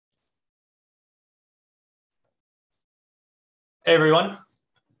Hey everyone,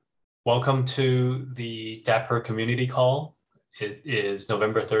 welcome to the Dapr community call. It is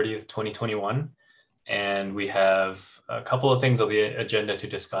November 30th, 2021, and we have a couple of things on the agenda to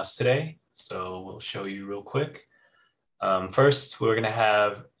discuss today. So we'll show you real quick. First, we're going to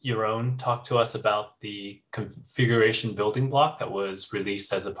have Yaron talk to us about the configuration building block that was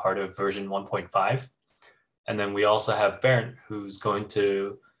released as a part of version 1.5. And then we also have Bernd, who's going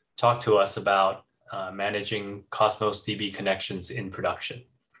to talk to us about managing Cosmos DB connections in production.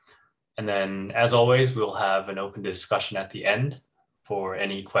 And then, as always, we'll have an open discussion at the end for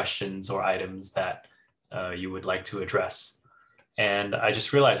any questions or items that you would like to address. And I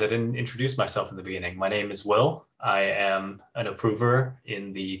just realized I didn't introduce myself in the beginning. My name is Will. I am an approver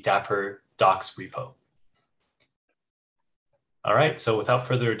in the Dapr docs repo. All right, so without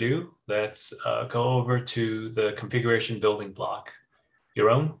further ado, let's go over to the configuration building block.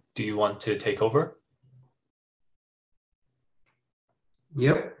 Yaron, do you want to take over?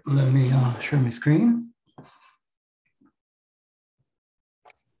 Yep, let me share my screen.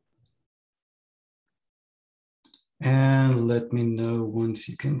 And let me know once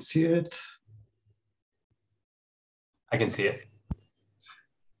you can see it. I can see it.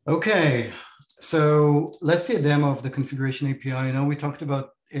 Okay, so let's see a demo of the configuration API. I know we talked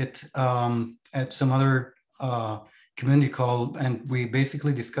about it at some other community call, and we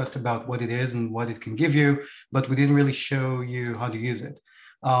basically discussed about what it is and what it can give you, but we didn't really show you how to use it.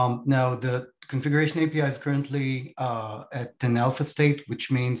 Now, the configuration API is currently at an alpha state, which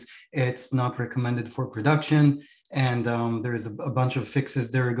means it's not recommended for production. And there's a bunch of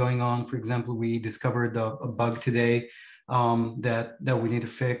fixes that are going on. For example, we discovered a bug today that we need to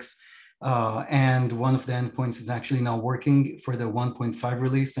fix. And one of the endpoints is actually now working for the 1.5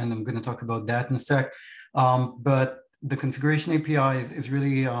 release, and I'm going to talk about that in a sec. But the configuration API is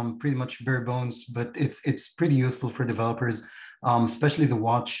really pretty much bare bones, but it's pretty useful for developers, especially the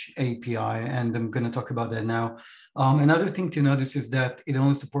watch API, and I'm going to talk about that now. Another thing to notice is that it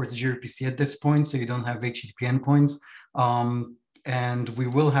only supports gRPC at this point, so you don't have HTTP endpoints. And we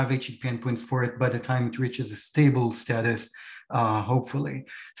will have HTTP endpoints for it by the time it reaches a stable status, hopefully.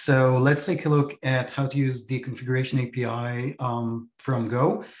 So let's take a look at how to use the configuration API from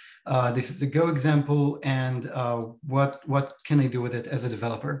Go. This is a Go example, and what can I do with it as a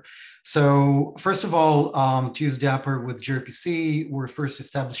developer? So first of all, to use Dapr with gRPC, we're first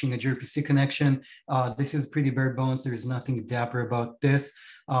establishing a gRPC connection. This is pretty bare bones. There's nothing Dapr about this.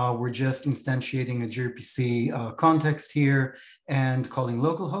 We're just instantiating a gRPC context here and calling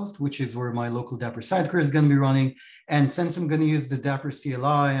localhost, which is where my local Dapr sidecar is going to be running. And since I'm going to use the Dapr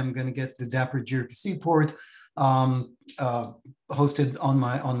CLI, I'm going to get the Dapr gRPC port hosted on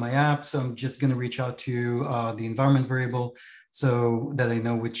my app. So I'm just going to reach out to the environment variable so that I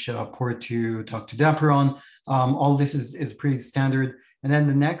know which port to talk to Dapr on. All this is pretty standard. And then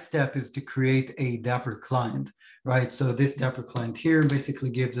the next step is to create a Dapr client, right? So this Dapr client here basically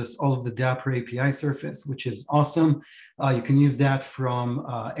gives us all of the Dapr API surface, which is awesome. You can use that from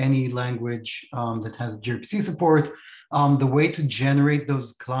any language that has gRPC support. The way to generate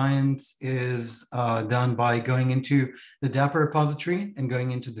those clients is done by going into the Dapr repository and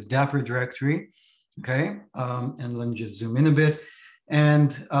going into the Dapr directory. Okay, and let me just zoom in a bit.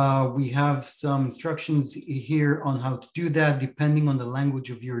 And we have some instructions here on how to do that. Depending on the language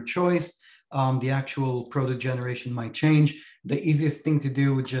of your choice, the actual product generation might change. The easiest thing to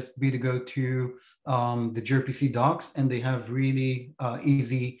do would just be to go to the gRPC docs, and they have really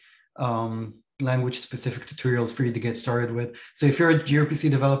easy language specific tutorials for you to get started with. So if you're a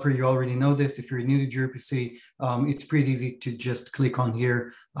gRPC developer, you already know this. If you're new to gRPC, it's pretty easy to just click on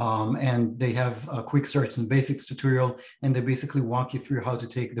here, and they have a quick starts and basics tutorial, and they basically walk you through how to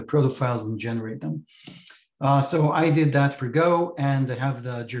take the proto files and generate them. So I did that for Go, and I have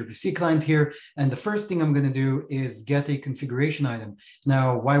the gRPC client here. And the first thing I'm going to do is get a configuration item.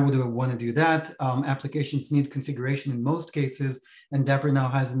 Now, why would I want to do that? Applications need configuration in most cases, and Dapr now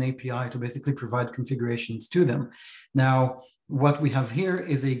has an API to basically provide configurations to them. Now, what we have here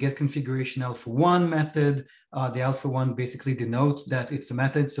is a get configuration alpha1 method. The alpha1 basically denotes that it's a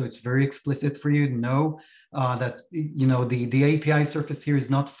method, so it's very explicit for you to know that the API surface here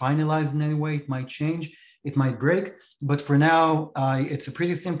is not finalized in any way. It might change. It might break, but for now, it's a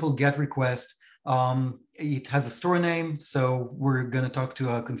pretty simple GET request. It has a store name, so we're going to talk to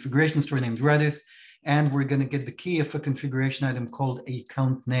a configuration store named Redis, and we're going to get the key of a configuration item called a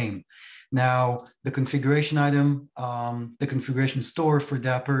count name. Now, the configuration item, the configuration store for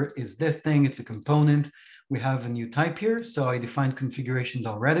Dapr is this thing. It's a component. We have a new type here, so I defined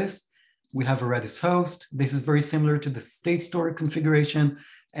configuration.redis. We have a Redis host. This is very similar to the state store configuration,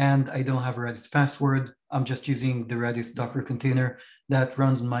 and I don't have a Redis password. I'm just using the Redis Docker container that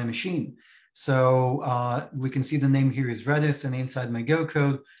runs on my machine. So we can see the name here is Redis, and inside my Go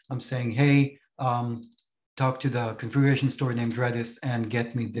code, I'm saying, hey, talk to the configuration store named Redis and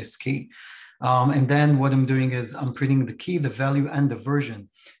get me this key. And then what I'm doing is I'm printing the key, the value, and the version.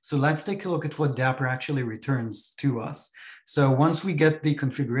 So let's take a look at what Dapr actually returns to us. So once we get the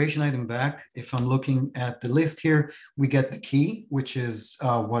configuration item back, if I'm looking at the list here, we get the key, which is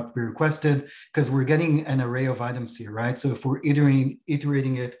what we requested, because we're getting an array of items here, right? So if we're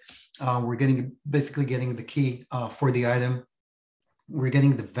iterating it, we're basically getting the key for the item. We're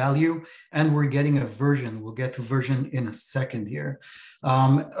getting the value, and we're getting a version. We'll get to version in a second here.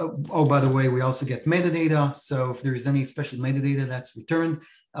 Oh, by the way, we also get metadata. So if there's any special metadata that's returned,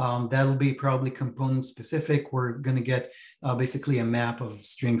 that'll be probably component specific. We're going to get basically a map of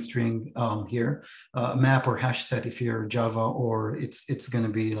string here, a map or hash set if you're Java, or it's going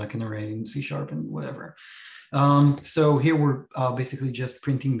to be like an array in C# and whatever. So here we're basically just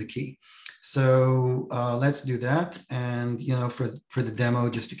printing the key. So let's do that. And for the demo,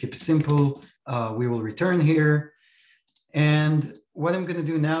 just to keep it simple, we will return here. And what I'm going to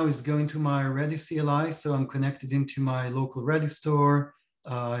do now is go into my Redis CLI. So I'm connected into my local Redis store.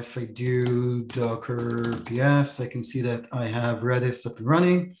 If I do docker ps, I can see that I have Redis up and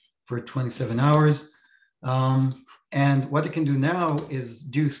running for 27 hours. And what I can do now is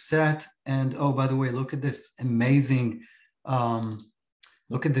do set. And oh, by the way, look at this amazing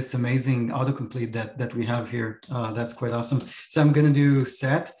autocomplete that we have here. That's quite awesome. So I'm going to do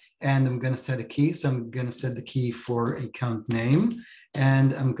set, and I'm going to set a key. So I'm going to set the key for account name,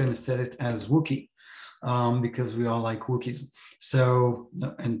 and I'm going to set it as Wookie because we all like Wookiees. So,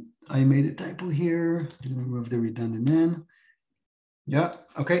 and I made a typo here. Remove the redundant man. Yeah,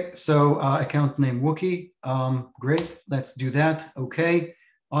 okay. So account name Wookie. Great, let's do that. Okay.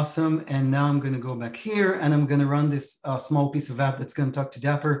 Awesome. And now I'm going to go back here, and I'm going to run this small piece of app that's going to talk to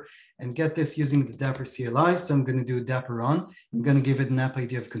Dapr and get this using the Dapr CLI. So I'm going to do Dapr run. I'm going to give it an app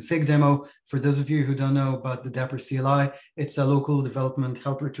ID of config demo. For those of you who don't know about the Dapr CLI, it's a local development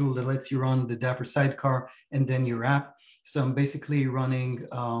helper tool that lets you run the Dapr sidecar and then your app. So I'm basically running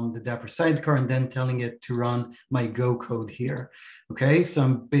the Dapr sidecar and then telling it to run my Go code here. Okay, so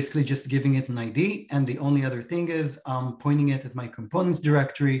I'm basically just giving it an ID. And the only other thing is I'm pointing it at my components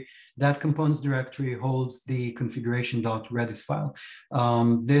directory. That components directory holds the configuration.redis file.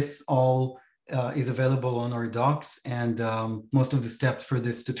 This all is available on our docs, and most of the steps for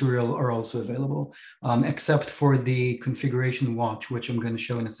this tutorial are also available, except for the configuration watch, which I'm going to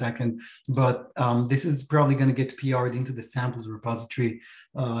show in a second. But this is probably going to get PR'd into the samples repository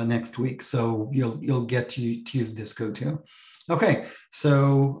next week, so you'll get to use this code too. Okay,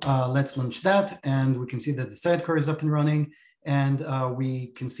 so let's launch that, and we can see that the sidecar is up and running. And we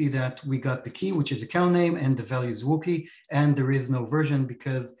can see that we got the key, which is account name, and the value is Wookie, and there is no version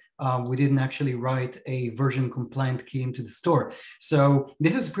because we didn't actually write a version compliant key into the store. So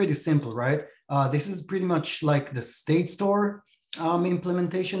this is pretty simple, right? This is pretty much like the state store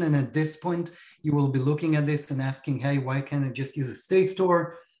implementation. And at this point, you will be looking at this and asking, hey, why can't I just use a state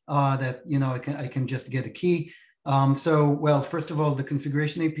store that, I can just get a key? Well, first of all, the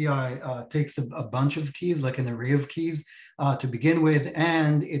configuration API takes a bunch of keys, like an array of keys to begin with,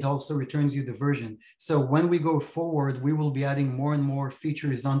 and it also returns you the version. So when we go forward, we will be adding more and more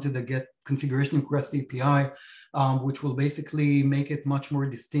features onto the get configuration request API, which will basically make it much more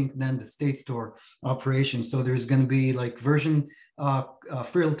distinct than the state store operation. So there's going to be like version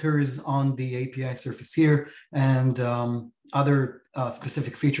filters on the API surface here, and other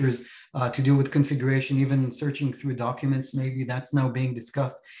specific features to do with configuration, even searching through documents. Maybe that's now being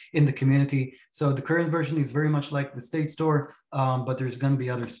discussed in the community. So the current version is very much like the state store, but there's going to be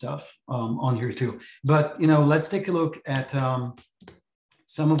other stuff on here too. But let's take a look at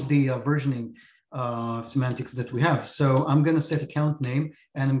some of the versioning semantics that we have. So I'm going to set account name,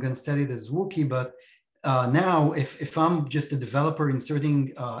 and I'm going to set it as Wookie. But now, if I'm just a developer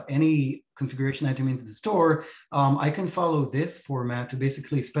inserting any configuration item into the store, I can follow this format to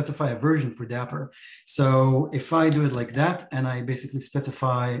basically specify a version for Dapr. So if I do it like that, and I basically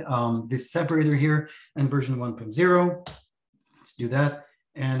specify this separator here and version 1.0, let's do that.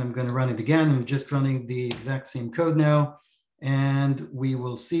 And I'm going to run it again. I'm just running the exact same code now. And we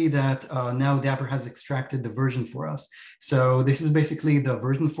will see that now Dapr has extracted the version for us. So this is basically the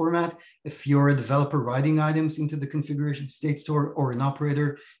version format. If you're a developer writing items into the configuration state store, or an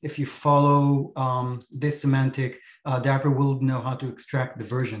operator, if you follow this semantic, Dapr will know how to extract the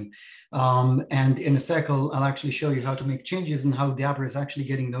version. And in a sec, I'll actually show you how to make changes and how Dapr is actually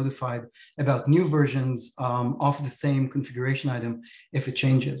getting notified about new versions of the same configuration item if it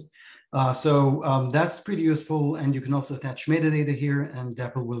changes. That's pretty useful, and you can also attach metadata here, and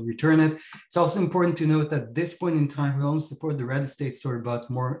Dapr will return it. It's also important to note that at this point in time, we only support the Redis state store, but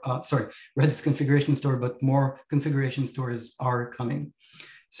Redis configuration store, but more configuration stores are coming.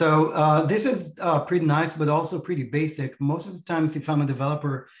 So this is pretty nice, but also pretty basic. Most of the times, if I'm a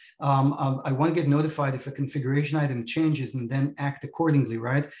developer, I want to get notified if a configuration item changes and then act accordingly,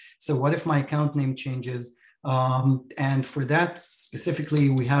 right? So what if my account name changes? And for that specifically,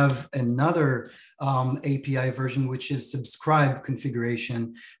 we have another API version, which is subscribe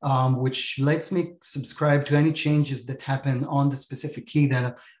configuration, which lets me subscribe to any changes that happen on the specific key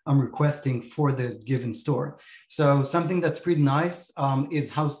that I'm requesting for the given store. So something that's pretty nice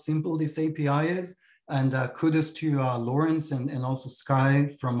is how simple this API is. And kudos to Lawrence and also Sky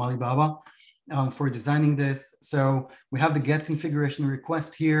from Alibaba for designing this. So we have the get configuration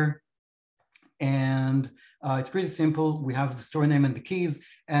request here. And it's pretty simple. We have the store name and the keys,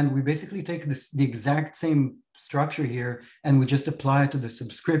 and we basically take the exact same structure here, and we just apply it to the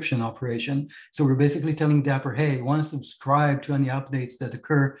subscription operation. So we're basically telling Dapr, hey, you want to subscribe to any updates that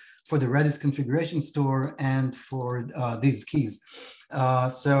occur for the Redis configuration store and for these keys.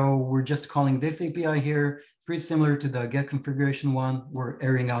 So we're just calling this API here. Pretty similar to the get configuration one. We're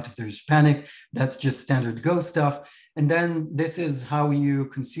airing out if there's panic. That's just standard Go stuff. And then this is how you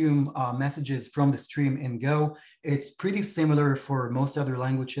consume messages from the stream in Go. It's pretty similar for most other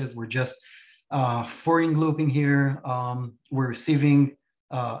languages. We're just for looping here. We're receiving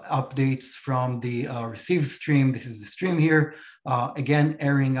updates from the received stream. This is the stream here. Again,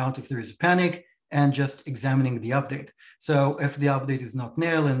 airing out if there is a panic and just examining the update. So if the update is not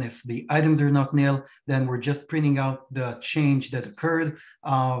nil and if the items are not nil, then we're just printing out the change that occurred.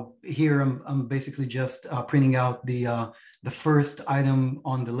 Here, I'm basically just printing out the first item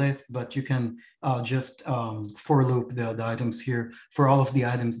on the list, but you can just for loop the items here for all of the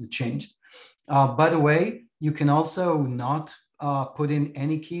items that changed. By the way, you can also not put in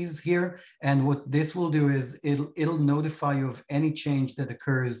any keys here. And what this will do is it'll notify you of any change that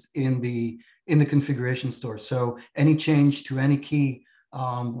occurs in the configuration store. So any change to any key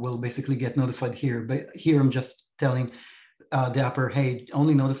will basically get notified here. But here I'm just telling Dapr, hey,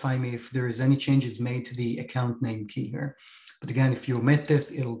 only notify me if there is any changes made to the account name key here. But again, if you omit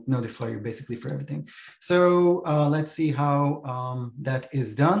this, it'll notify you basically for everything. So let's see how that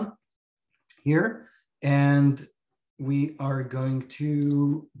is done here. And we are going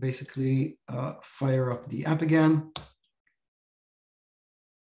to basically fire up the app again.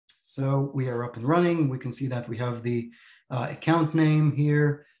 So we are up and running. We can see that we have the account name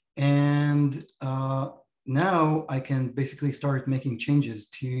here. And now I can basically start making changes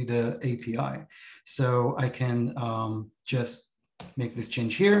to the API. So I can just make this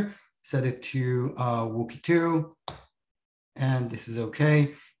change here, set it to Wookie2, and this is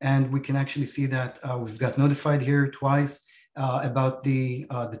okay. And we can actually see that we've got notified here twice about the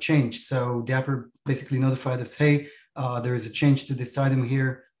change. So Dapr basically notified us, hey, there is a change to this item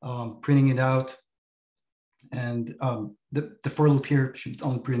here, printing it out. And the for loop here should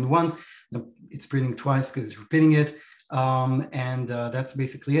only print once. It's printing twice because it's repeating it. And that's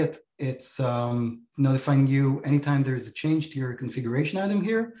basically it. It's notifying you anytime there is a change to your configuration item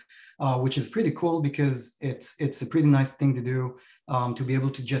here, which is pretty cool because it's a pretty nice thing to do. To be able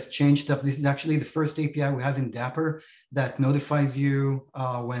to just change stuff. This is actually the first API we have in Dapr that notifies you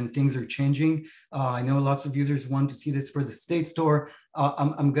when things are changing. I know lots of users want to see this for the state store.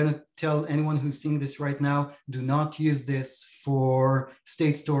 I'm gonna tell anyone who's seeing this right now, do not use this for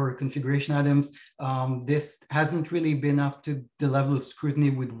state store configuration items. This hasn't really been up to the level of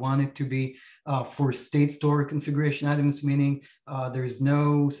scrutiny we'd want it to be for state store configuration items, meaning there's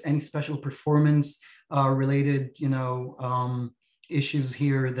no any special performance related, issues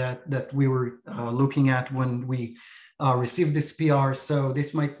here that we were looking at when we received this PR. So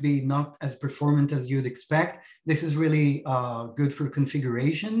this might be not as performant as you'd expect. This is really good for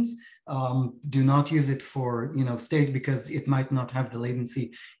configurations. Do not use it for state because it might not have the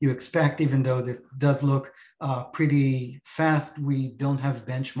latency you expect, even though this does look pretty fast. We don't have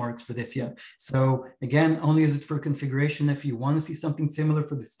benchmarks for this yet. So again, only use it for configuration. If you want to see something similar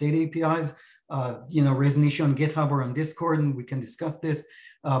for the state APIs, raise an issue on GitHub or on Discord, and we can discuss this.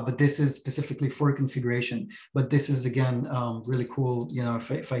 But this is specifically for configuration. But this is, again, really cool.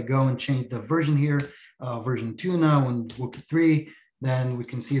 If I go and change the version here, version 2 now on Wookie 3, then we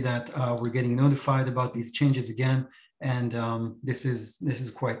can see that we're getting notified about these changes again. And this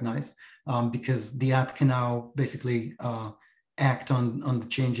is quite nice because the app can now basically act on the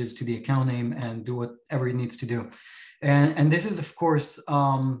changes to the account name and do whatever it needs to do. And this is, of course,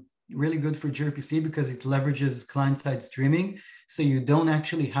 really good for gRPC because it leverages client-side streaming. So you don't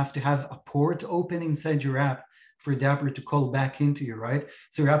actually have to have a port open inside your app for Dapr to call back into you, right?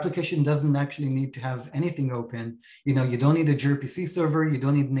 So your application doesn't actually need to have anything open. You know, you don't need a gRPC server, you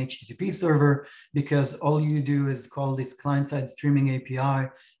don't need an HTTP server, because all you do is call this client-side streaming API,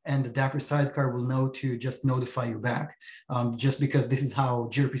 and the Dapr sidecar will know to just notify you back, just because this is how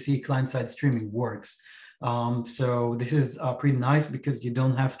gRPC client-side streaming works. So this is pretty nice because you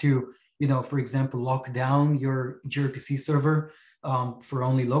don't have to, you know, for example, lock down your gRPC server for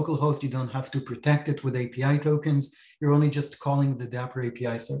only localhost. You don't have to protect it with API tokens. You're only just calling the Dapr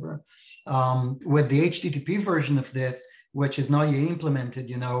API server. With the HTTP version of this, which is not yet implemented,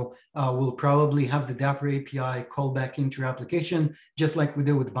 you know, we'll probably have the Dapr API call back into your application, just like we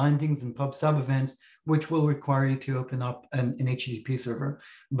do with bindings and pub sub events, which will require you to open up an HTTP server.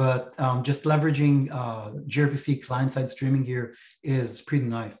 But just leveraging gRPC client-side streaming here is pretty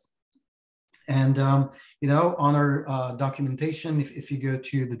nice. And, you know, on our documentation, if you go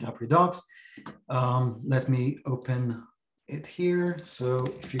to the Dapr docs, let me open it here. So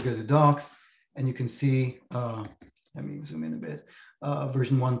if you go to docs and you can see, let me zoom in a bit,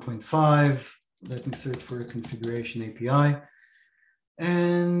 version 1.5, let me search for a configuration API.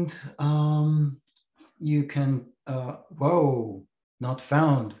 And you can, whoa, not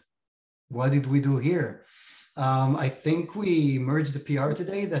found. What did we do here? I think we merged the PR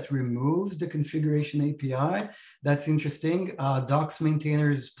today that removes the configuration API. That's interesting. Docs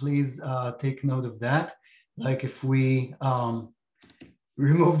maintainers, please take note of that. Like if we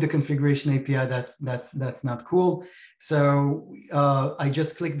remove the configuration API, that's not cool. So I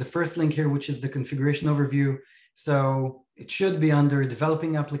just clicked the first link here, which is the configuration overview. So it should be under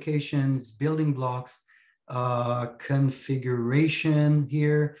developing applications, building blocks, configuration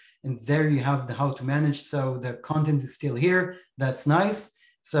here, and there you have the how to manage. So the content is still here. That's nice.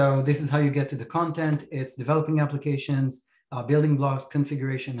 So this is how you get to the content. It's developing applications, building blocks,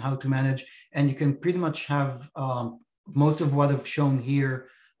 configuration, how to manage, and you can pretty much have most of what I've shown here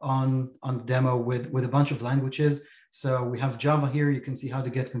on the demo with a bunch of languages. So we have Java here. You can see how to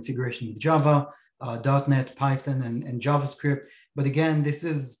get configuration with Java, .NET, Python, and JavaScript. But again, this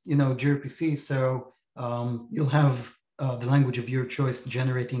is, you know, gRPC, so you'll have the language of your choice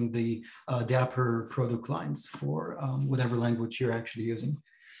generating the Dapr product lines for whatever language you're actually using.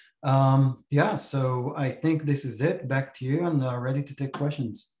 Yeah, so I think this is it. Back to you, and ready to take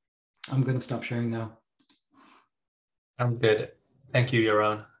questions. I'm going to stop sharing now. I'm good. Thank you,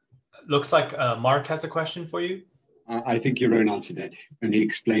 Yaron. Looks like Mark has a question for you. I think Yaron answered it, and he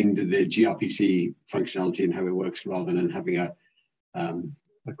explained the gRPC functionality and how it works rather than having a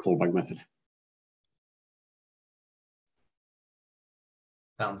callback method.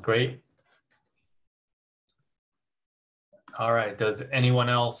 Sounds great. All right, does anyone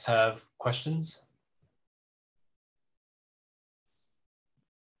else have questions?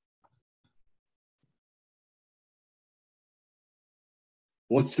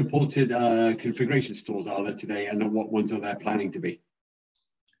 What supported configuration stores are there today, and what ones are there planning to be?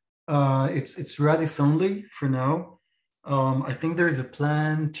 It's Redis only for now. I think there's a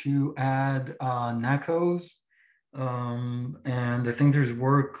plan to add NACOs, and I think there's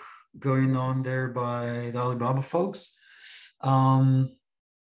work going on there by the Alibaba folks.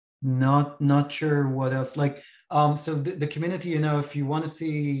 Not sure what else. Like, so the community, you know, if you want to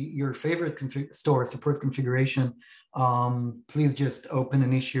see your favorite store support configuration, please just open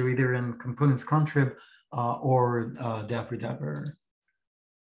an issue either in components contrib or Dapr.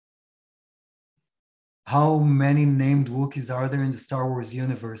 How many named Wookiees are there in the Star Wars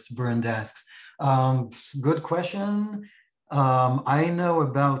universe? Bernd asks. Good question. I know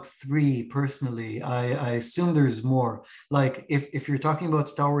about 3 personally. I assume there's more. Like if you're talking about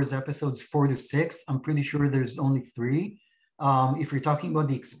Star Wars episodes 4 to 6, I'm pretty sure there's only 3. If you're talking about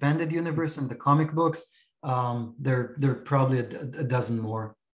the expanded universe and the comic books, there are probably a dozen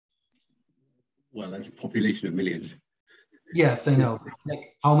more. Well, that's a population of millions. Yes, I know.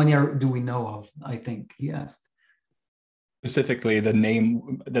 Like, how many do we know of? I think he asked. Specifically, the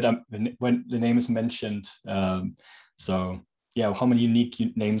name that when the name is mentioned. So yeah, how many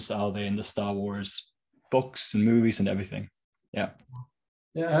unique names are there in the Star Wars books and movies and everything? Yeah.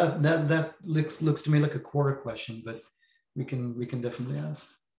 Yeah, that looks to me like a quarter question, but we can definitely ask.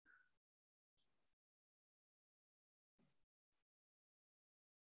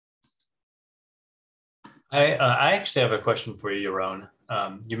 I actually have a question for you, Yaron.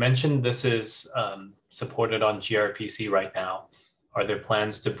 You mentioned this is supported on gRPC right now. Are there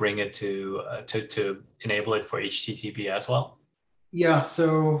plans to bring it to enable it for HTTP as well? Yeah.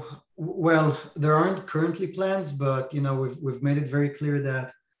 So, well, there aren't currently plans, but you know, we've made it very clear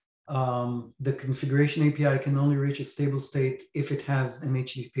that the configuration API can only reach a stable state if it has an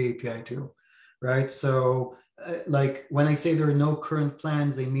HTTP API too, right? So like when I say there are no current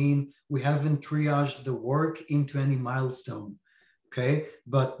plans, I mean we haven't triaged the work into any milestone, okay?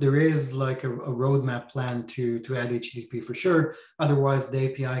 But there is like a roadmap plan to add HTTP for sure. Otherwise,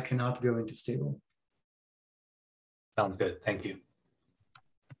 the API cannot go into stable. Sounds good. Thank you.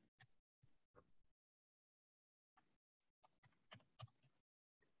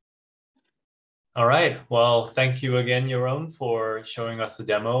 All right. Well, thank you again, Yaron, for showing us the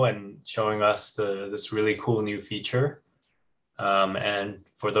demo and showing us this really cool new feature. And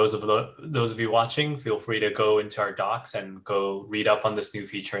for those of you watching, feel free to go into our docs and go read up on this new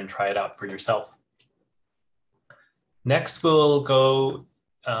feature and try it out for yourself. Next, we'll go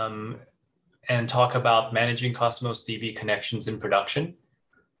and talk about managing Cosmos DB connections in production,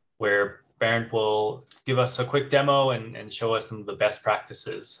 where Bernd will give us a quick demo and show us some of the best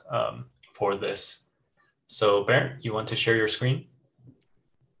practices for this. So Bernd, you want to share your screen?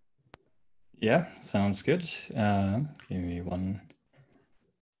 Yeah, sounds good. Give me 1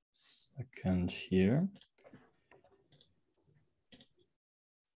 second here.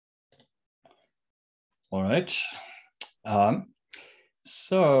 All right.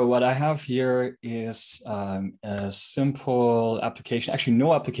 So what I have here is a simple application, actually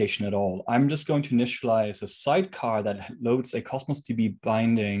no application at all. I'm just going to initialize a sidecar that loads a Cosmos DB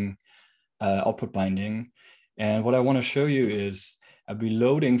binding, output binding. And what I want to show you is I'll be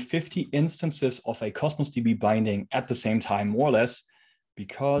loading 50 instances of a Cosmos DB binding at the same time, more or less,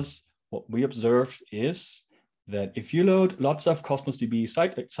 because what we observed is that if you load lots of Cosmos DB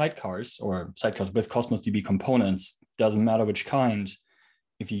sidecars or sidecars with Cosmos DB components, doesn't matter which kind,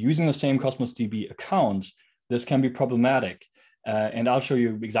 if you're using the same Cosmos DB account, this can be problematic. And I'll show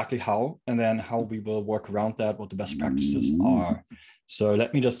you exactly how, and then how we will work around that, what the best practices are. So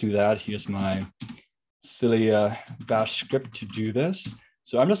let me just do that. Here's my silly bash script to do this.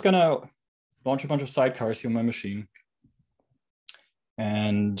 So I'm just gonna launch a bunch of sidecars here on my machine.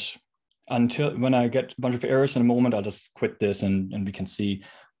 And until when I get a bunch of errors in a moment, I'll just quit this and we can see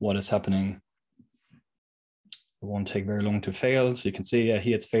what is happening. It won't take very long to fail. So you can see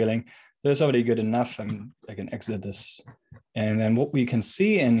here it's failing. That's already good enough. I can exit this. And then what we can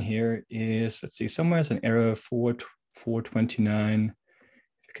see in here is, let's see, somewhere is an error 429.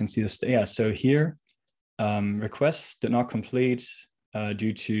 If you can see this, yeah, so here, requests did not complete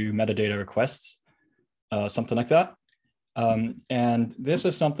due to metadata requests, something like that. And this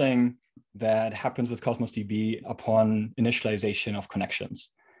is something that happens with Cosmos DB upon initialization of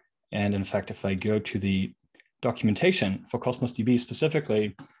connections. And in fact, if I go to the documentation for Cosmos DB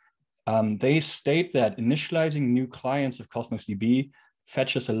specifically, they state that initializing new clients of Cosmos DB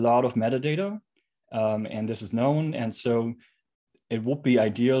fetches a lot of metadata, and this is known. And so it would be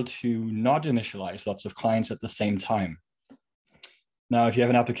ideal to not initialize lots of clients at the same time. Now, if you have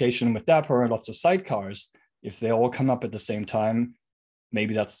an application with Dapr and lots of sidecars, if they all come up at the same time,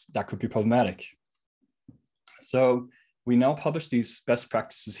 maybe that could be problematic. So we now publish these best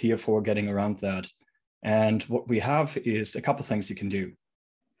practices here for getting around that. And what we have is a couple of things you can do.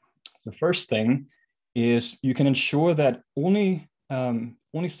 The first thing is you can ensure that only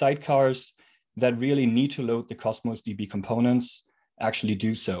sidecars that really need to load the Cosmos DB components actually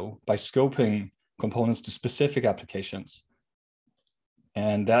do so by scoping components to specific applications.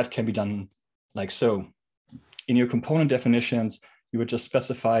 And that can be done like so. In your component definitions, you would just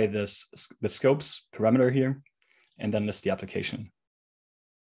specify the scopes parameter here, and then list the application.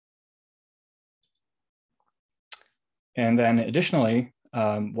 And then additionally,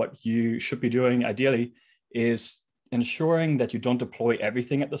 what you should be doing ideally is ensuring that you don't deploy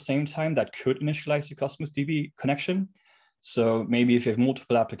everything at the same time that could initialize your Cosmos DB connection. So maybe if you have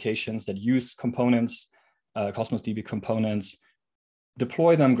multiple applications that use components, Cosmos DB components,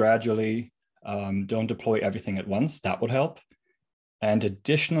 deploy them gradually. Don't deploy everything at once. That would help. And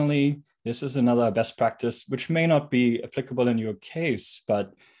additionally, this is another best practice, which may not be applicable in your case,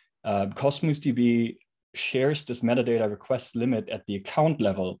 but Cosmos DB shares this metadata request limit at the account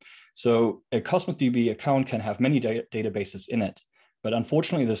level. So a Cosmos DB account can have many databases in it, but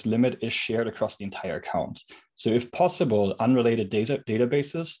unfortunately this limit is shared across the entire account. So if possible, unrelated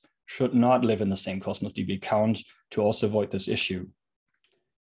databases should not live in the same Cosmos DB account to also avoid this issue.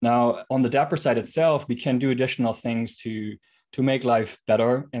 Now, on the Dapr side itself, we can do additional things to make life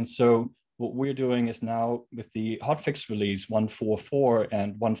better. And so what we're doing is now with the hotfix release 1.4.4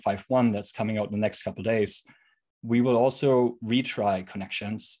 and 1.5.1 that's coming out in the next couple of days, we will also retry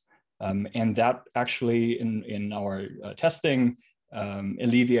connections. And that actually in our testing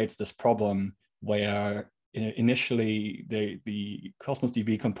alleviates this problem where initially the Cosmos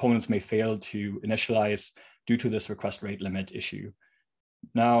DB components may fail to initialize due to this request rate limit issue.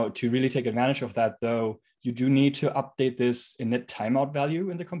 Now, to really take advantage of that, though, you do need to update this init timeout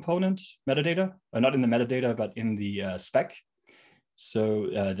value in the component metadata, or not in the metadata, but in the spec. So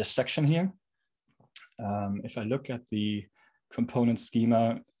this section here, if I look at the component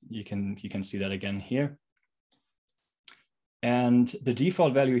schema, you can see that again here. And the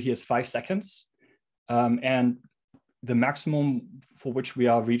default value here is 5 seconds. And the maximum for which we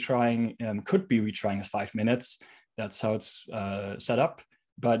are retrying, could be retrying, is 5 minutes. That's how it's set up.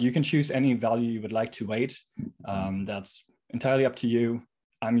 But you can choose any value you would like to wait. That's entirely up to you.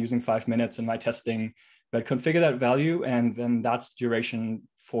 I'm using 5 minutes in my testing, but configure that value, and then that's the duration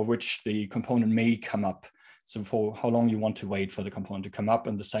for which the component may come up. So for how long you want to wait for the component to come up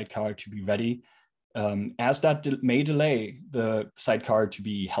and the sidecar to be ready. As that may delay the sidecar to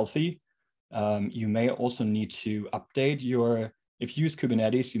be healthy, you may also need to update your, if you use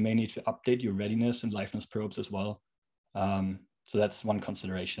Kubernetes, you may need to update your readiness and liveness probes as well. So that's one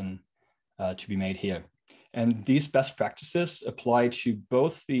consideration to be made here. And these best practices apply to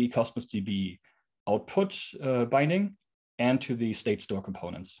both the Cosmos DB output binding and to the state store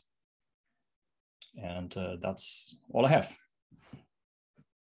components. And that's all I have.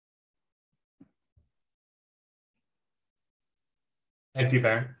 Thank you,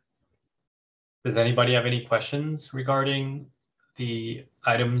 Bernd. Does anybody have any questions regarding the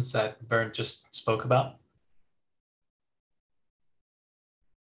items that Bernd just spoke about?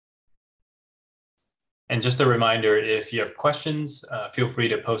 And just a reminder, if you have questions, feel free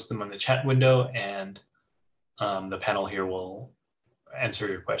to post them on the chat window, and the panel here will answer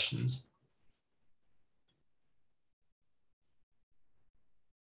your questions.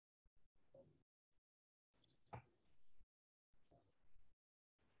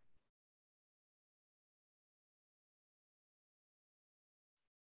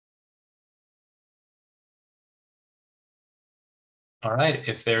 All right,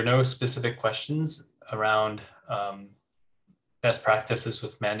 if there are no specific questions around best practices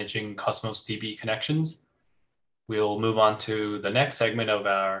with managing Cosmos DB connections, we'll move on to the next segment of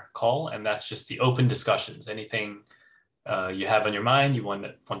our call, and that's just the open discussions. Anything you have on your mind, you want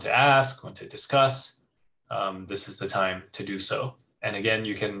to ask, want to discuss, this is the time to do so. And again,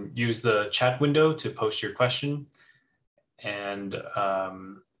 you can use the chat window to post your question, and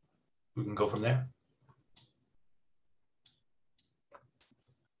we can go from there.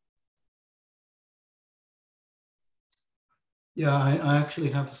 Yeah, I actually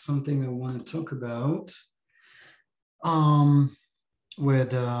have something I want to talk about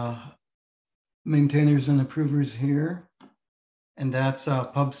with maintainers and approvers here, and that's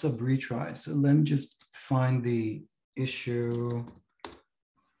pub sub retry. So let me just find the issue,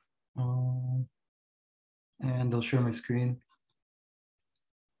 and I'll share my screen.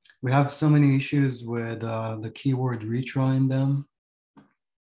 We have so many issues with the keyword retry in them.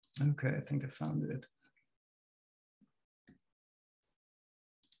 Okay, I think I found it.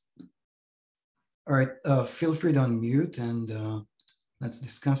 All right, feel free to unmute and let's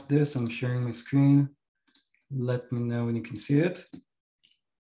discuss this. I'm sharing my screen. Let me know when you can see it.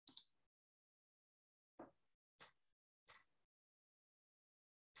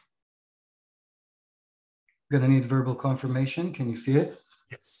 Gonna need verbal confirmation. Can you see it?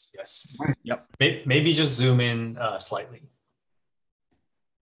 Yes, yes. Right. Yep. Maybe just zoom in slightly.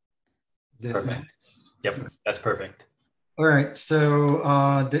 Perfect. Yep, that's perfect. All right, so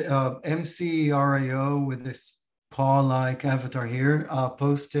the MCRIO with this paw-like avatar here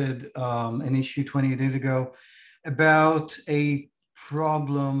posted an issue 28 days ago about a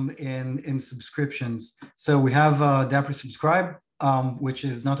problem in subscriptions. So we have Dapr subscribe, which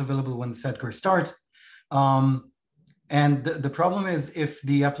is not available when the sidecar starts. And the problem is if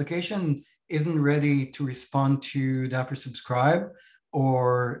the application isn't ready to respond to Dapr subscribe,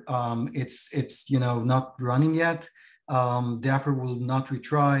 or it's not running yet, Dapr will not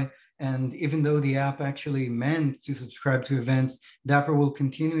retry. And even though the app actually meant to subscribe to events, Dapr will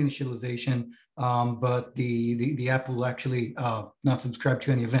continue initialization, but the app will actually not subscribe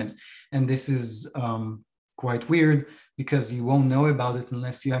to any events. And this is quite weird because you won't know about it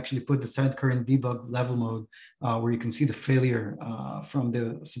unless you actually put the sidecar in debug level mode, where you can see the failure from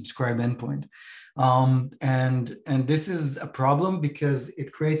the subscribe endpoint. And this is a problem because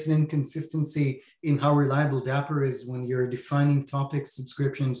it creates an inconsistency in how reliable Dapr is when you're defining topic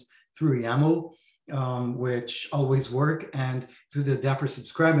subscriptions through YAML, which always work, and through the Dapr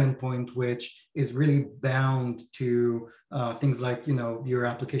subscribe endpoint, which is really bound to things like your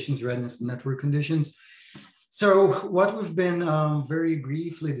application's readiness and network conditions. So what we've been very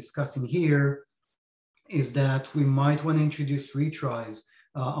briefly discussing here is that we might want to introduce retries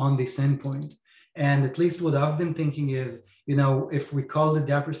on this endpoint. And at least what I've been thinking is, if we call the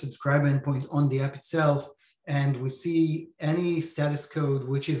Dapr subscribe endpoint on the app itself, and we see any status code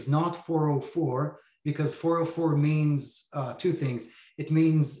which is not 404, because 404 means two things. It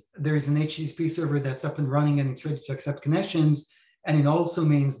means there's an HTTP server that's up and running and it's ready to accept connections. And it also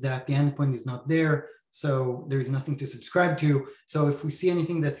means that the endpoint is not there, so there's nothing to subscribe to. So if we see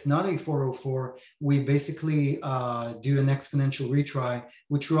anything that's not a 404, we basically do an exponential retry,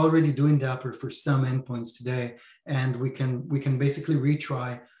 which we're already doing Dapr for some endpoints today. And we can basically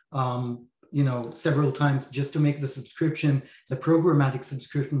retry several times just to make the subscription, the programmatic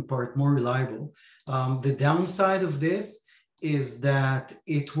subscription part, more reliable. The downside of this is that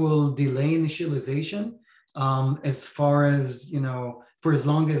it will delay initialization as far as, for as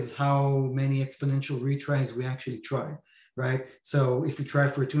long as how many exponential retries we actually try, right? So if we try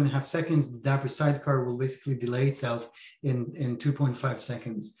for 2.5 seconds, the Dapr sidecar will basically delay itself in 2.5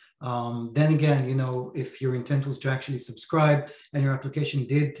 seconds. Then again, if your intent was to actually subscribe and your application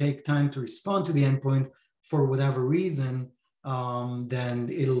did take time to respond to the endpoint for whatever reason, then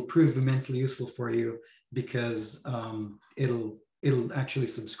it'll prove immensely useful for you because it'll actually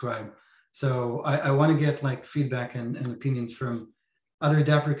subscribe. So I want to get like feedback and opinions from other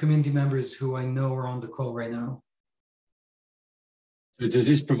Dapr community members who I know are on the call right now. So does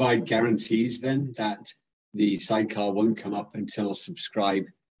this provide guarantees then that the sidecar won't come up until subscribe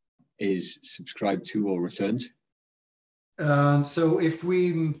is subscribed to or returned? So if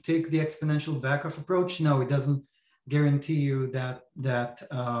we take the exponential backoff approach, no, it doesn't guarantee you that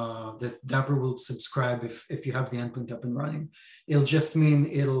Dapr will subscribe if you have the endpoint up and running. It'll just mean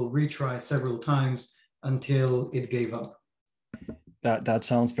it'll retry several times until it gave up. That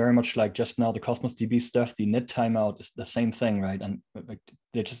sounds very much like just now the Cosmos DB stuff. The init timeout is the same thing, right? And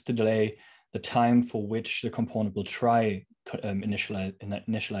they just delay the time for which the component will try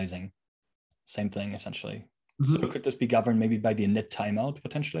initializing. Same thing, essentially. Mm-hmm. So could this be governed maybe by the init timeout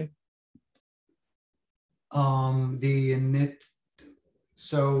potentially? The init.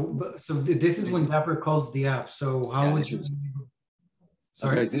 So this is when Dapr calls the app. So how would you?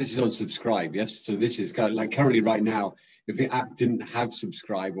 Sorry, okay, this is on subscribe. Yes. So this is kind of like currently right now. If the app didn't have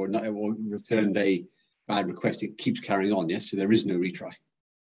subscribe or returned a bad request, it keeps carrying on. Yes. So there is no retry.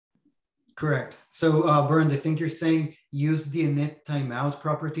 Correct. So Bernd, I think you're saying use the init timeout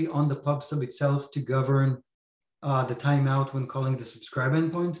property on the pub sub itself to govern the timeout when calling the subscribe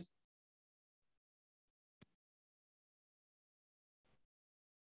endpoint.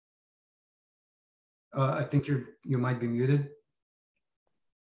 I think you might be muted.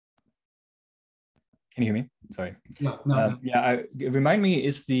 Can you hear me? Sorry. Yeah. No. Yeah. Remind me: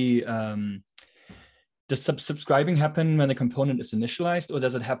 is does subscribing happen when the component is initialized, or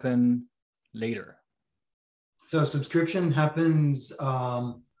does it happen later? So subscription happens,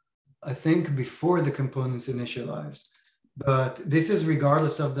 I think, before the component's initialized. But this is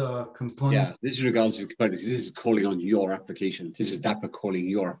regardless of the component. Yeah, this is regardless of the component. This is calling on your application. This is Dapr calling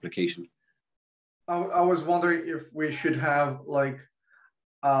your application. I was wondering if we should have like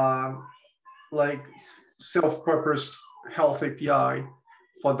self-purposed health API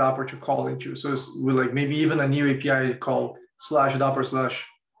for Dapr to call into. So it's like maybe even a new API called /Dapr/health,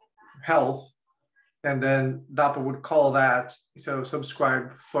 and then Dapr would call that, so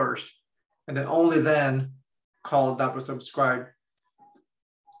subscribe first, and then only then call Dapr subscribe.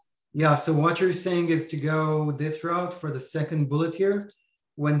 Yeah, so what you're saying is to go this route for the second bullet here,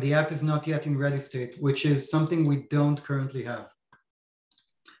 when the app is not yet in ready state, which is something we don't currently have.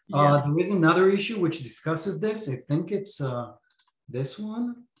 Yeah. There is another issue which discusses this. I think it's this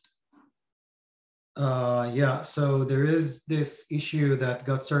one. Yeah, so there is this issue that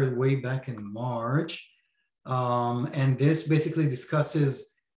got started way back in March. And this basically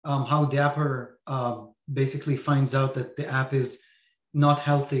discusses how Dapr basically finds out that the app is not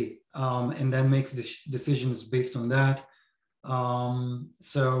healthy and then makes decisions based on that.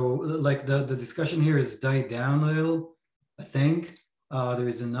 So like the discussion here has died down a little, I think.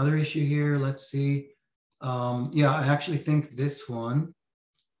 There's another issue here. Let's see. Yeah, I actually think this one.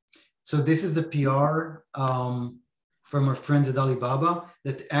 So this is a PR from our friends at Alibaba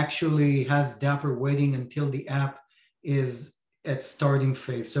that actually has Dapr waiting until the app is at starting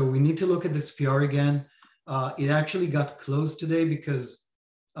phase. So we need to look at this PR again. It actually got closed today because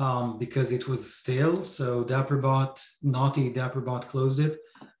it was stale. So naughty Daprbot closed it.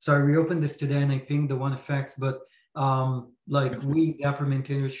 So I reopened this today and I pinged the OneFX, but like we Dapr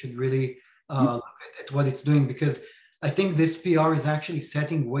maintainers should really look at what it's doing, because I think this PR is actually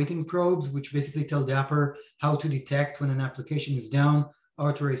setting waiting probes, which basically tell Dapr how to detect when an application is down.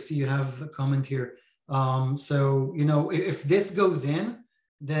 Arthur, I see you have a comment here. So, you know, if this goes in,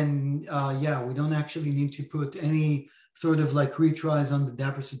 then yeah, we don't actually need to put any sort of like retries on the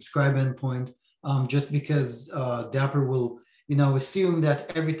Dapr subscribe endpoint, just because Dapr will, you know, assume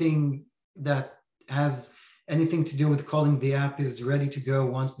that everything that has anything to do with calling the app is ready to go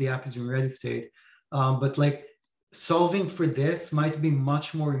once the app is in ready state. But like solving for this might be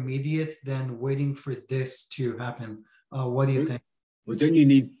much more immediate than waiting for this to happen. What do you think? Well, don't you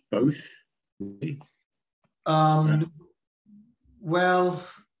need both? Well,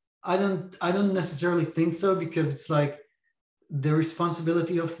 I don't necessarily think so, because it's like the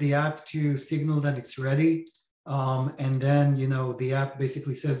responsibility of the app to signal that it's ready. And then, you know, the app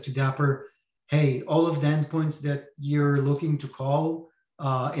basically says to Dapr, hey, all of the endpoints that you're looking to call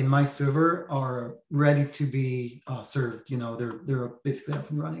in my server are ready to be served. You know, they're basically up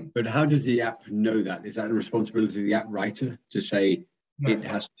and running. But how does the app know that? Is that a responsibility of the app writer to say Yes. it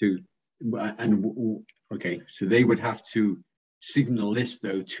has to? And okay, so they would have to signal this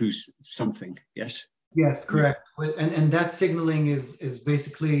though to something. Yes. Yes, correct. And that signaling is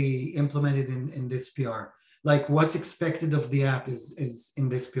basically implemented in this PR. Like what's expected of the app is in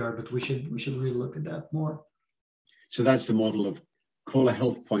this PR, but we should really look at that more. So that's the model of call a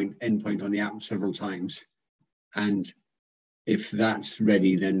health point endpoint on the app several times, and if that's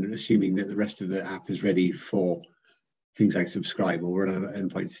ready, then assuming that the rest of the app is ready for things like subscribe or whatever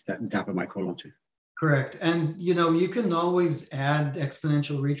endpoints that Dapr might call onto. Correct. And you know, you can always add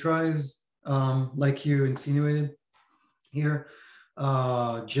exponential retries, like you insinuated here,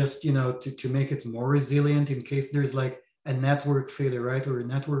 just, you know, to make it more resilient in case there's like a network failure, right? Or a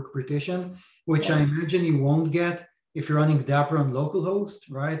network partition, which I imagine you won't get if you're running Dapr on localhost,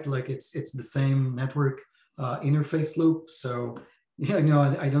 right? Like it's the same network interface loop. So, yeah, no,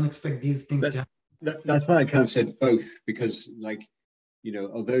 I don't expect these things to happen. That's why I kind of said both, because like, you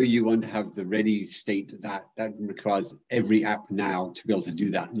know, although you want to have the ready state, that requires every app now to be able to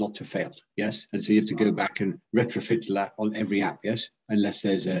do that, not to fail. Yes. And so you have to go back and retrofit that on every app. Yes. Unless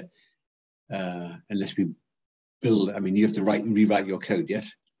there's unless we build, I mean, you have to rewrite your code.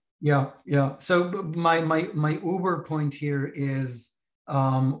 Yes. Yeah. Yeah. So my Uber point here is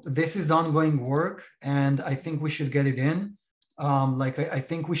this is ongoing work, and I think we should get it in. Like I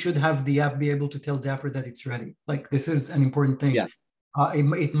think we should have the app be able to tell Dapr that it's ready. Like this is an important thing. Yeah.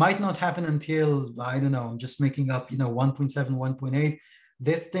 It might not happen until, I don't know, I'm just making up, you know, 1.7, 1.8.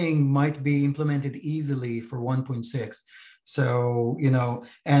 This thing might be implemented easily for 1.6. So, you know,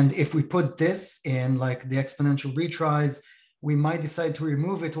 and if we put this in, like the exponential retries, we might decide to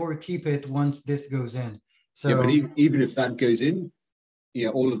remove it or keep it once this goes in. So, yeah, but even if that goes in, you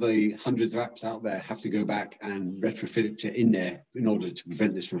know, all of the hundreds of apps out there have to go back and retrofit it in there in order to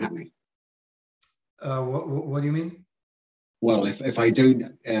prevent this from happening. What do you mean? Well, if I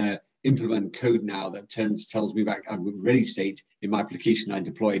don't implement code now that tells me back I'm ready state in my application I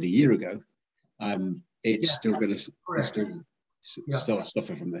deployed a year ago, it's still going to still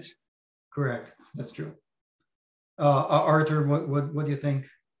suffer from this. Correct. That's true. Arthur, what do you think?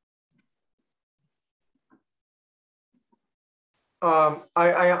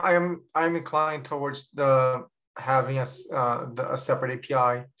 I'm inclined towards having a separate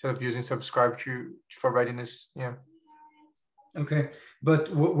API instead of using subscribe for readiness. Yeah. Okay, but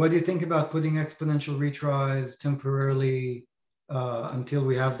what do you think about putting exponential retries temporarily until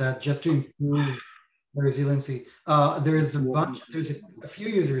we have that, just to improve the resiliency? There's a few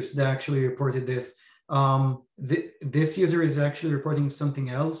users that actually reported this. This user is actually reporting something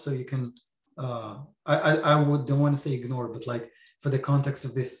else, so you can. Don't want to say ignore, but like for the context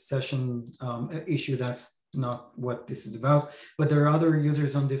of this session issue, that's not what this is about. But there are other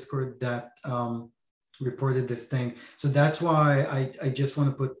users on Discord that reported this thing. So that's why I just want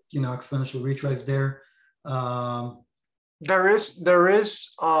to put, you know, exponential retries there. There is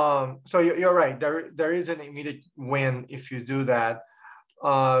so you're right. There is an immediate win if you do that.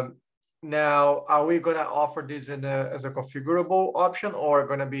 Now, are we going to offer this as a configurable option, or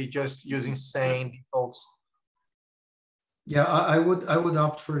going to be just using same defaults? Yeah, I would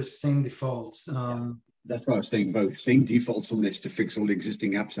opt for same defaults. That's why I was saying both. Same defaults on this to fix all the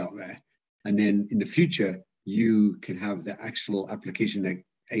existing apps out there. And then in the future, you can have the actual application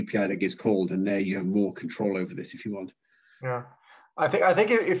API that gets called, and there you have more control over this if you want. Yeah, I think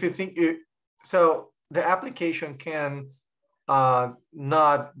if you think so, the application can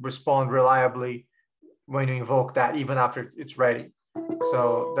not respond reliably when you invoke that, even after it's ready.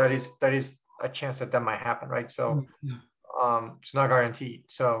 So that is a chance that might happen, right? So it's not guaranteed.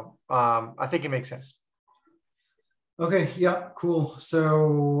 So I think it makes sense. Okay, yeah, cool.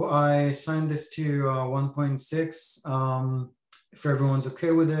 So I assigned this to 1.6. If everyone's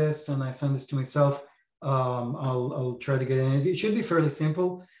okay with this, and I send this to myself, I'll try to get in. It should be fairly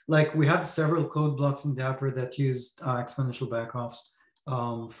simple. Like we have several code blocks in Dapr that use exponential backoffs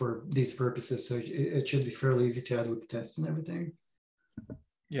for these purposes. So it should be fairly easy to add with tests and everything.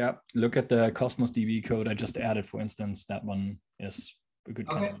 Yeah, look at the Cosmos DB code I just added, for instance. That one is a good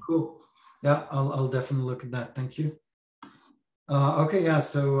Okay, candidate. cool. Yeah, I'll definitely look at that. Thank you. Okay, yeah,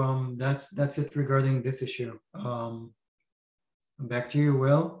 so that's it regarding this issue. Back to you,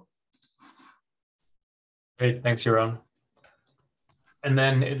 Will. Great, thanks, Yaron. And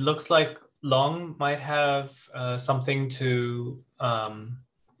then it looks like Long might have something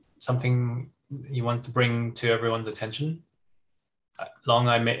you want to bring to everyone's attention. Long,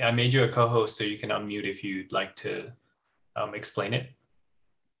 I made you a co-host, so you can unmute if you'd like to explain it.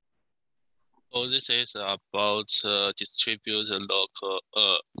 Oh, this is about distributed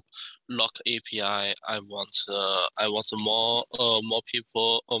lock API. I want more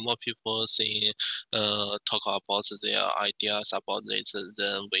people saying talk about their ideas about it.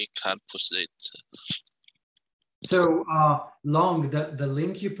 Then we can push it. So Long, the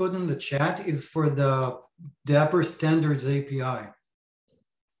link you put in the chat is for the Dapr standards API.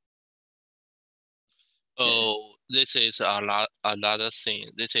 Oh, this is another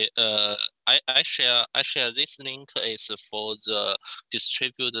thing. This is I share this link is for the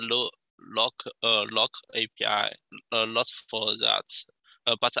distributed lock API. Not for that.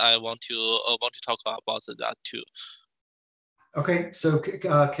 But I want to talk about that too. Okay, so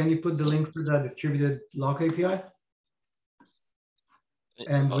can you put the link for the distributed lock API?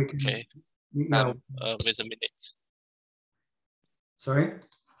 And we can. Okay. Yeah. Wait a minute. Sorry.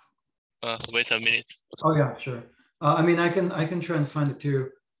 Wait a minute. Oh yeah, sure. I mean, I can try and find it too.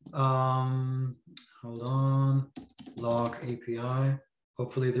 Hold on. Lock API.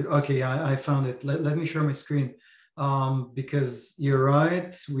 Hopefully there. Okay, yeah, I found it. Let me share my screen. Because you're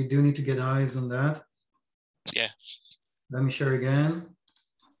right, we do need to get eyes on that. Yeah. Let me share again.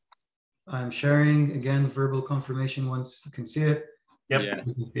 I'm sharing again, verbal confirmation once you can see it. Yep.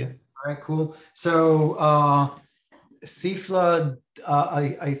 Yeah. All right, cool. So Seaflood,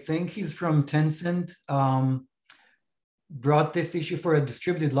 I think he's from Tencent, brought this issue for a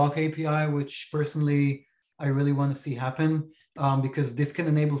distributed lock API, which personally I really want to see happen, because this can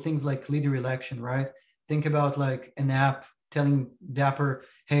enable things like leader election, right? Think about like an app telling Dapr,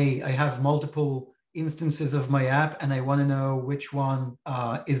 hey, I have multiple instances of my app and I want to know which one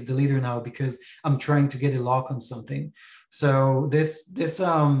is the leader now because I'm trying to get a lock on something. So this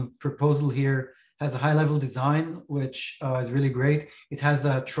proposal here has a high-level design, which is really great. It has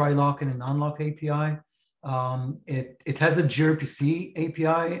a try-lock and a non-lock API. It has a gRPC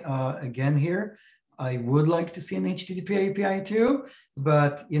API again here. I would like to see an HTTP API too,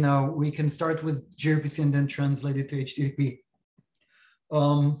 but you know we can start with gRPC and then translate it to HTTP.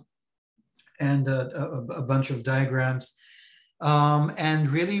 And a bunch of diagrams. And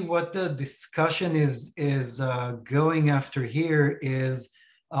really what the discussion is going after here is,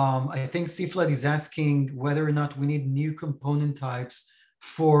 I think Seaflood is asking whether or not we need new component types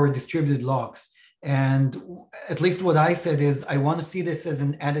for distributed locks. And at least what I said is I want to see this as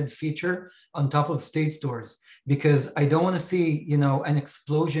an added feature on top of state stores, because I don't want to see, you know, an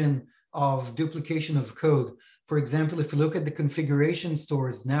explosion of duplication of code. For example, if you look at the configuration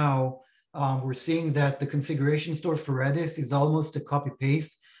stores now, we're seeing that the configuration store for Redis is almost a copy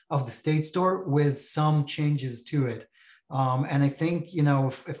paste of the state store with some changes to it. And I think, you know,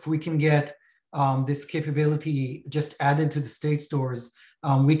 if we can get this capability just added to the state stores,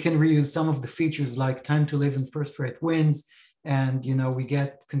 we can reuse some of the features like time to live and first rate wins. And, you know, we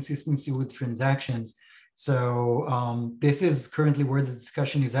get consistency with transactions. So this is currently where the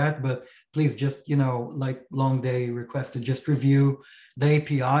discussion is at, but please just, you know, like Long Day requested, just review the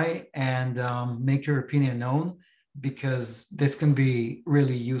API and make your opinion known, because this can be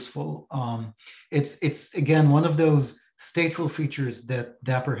really useful. It's again, one of those stateful features that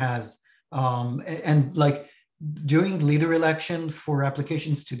Dapr has. And like doing leader election for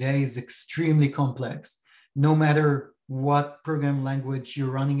applications today is extremely complex, no matter what program language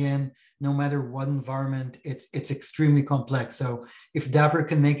you're running in, no matter what environment, it's extremely complex. So if Dapr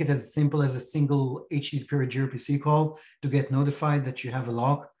can make it as simple as a single HTTP or gRPC call to get notified that you have a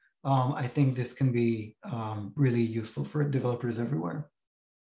lock, I think this can be really useful for developers everywhere.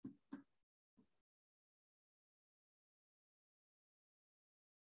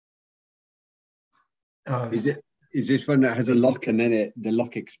 Is this one that has a lock and then the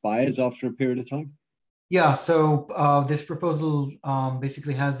lock expires after a period of time? Yeah, so this proposal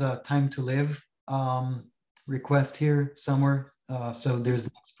basically has a time to live request here somewhere. So there's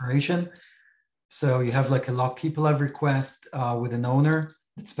an expiration. So you have like a lock keep alive request with an owner,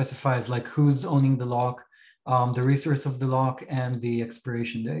 that specifies like who's owning the lock, the resource of the lock, and the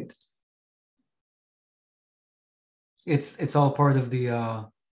expiration date. It's all part of the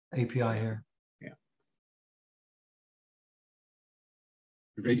API here. Yeah.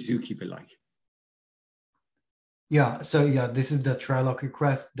 Very zookeeper-like. Yeah, so yeah, this is the try lock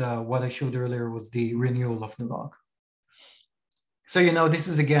request. What I showed earlier was the renewal of the lock. So, you know, this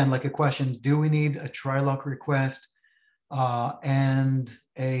is again like a question, do we need a try lock request and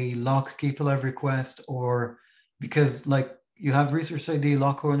a lock keep alive request? Or because like you have resource ID,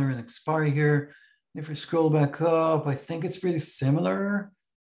 lock owner, and expiry here. If we scroll back up, I think it's pretty similar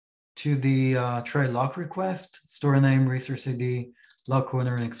to the try lock request, store name, resource ID, lock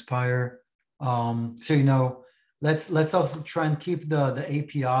owner, and expire. So, you know, let's also try and keep the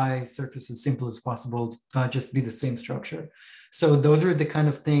API surface as simple as possible, just be the same structure. So those are the kind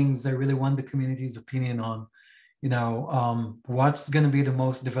of things I really want the community's opinion on. You know, what's going to be the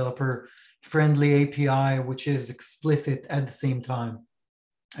most developer friendly API, which is explicit at the same time,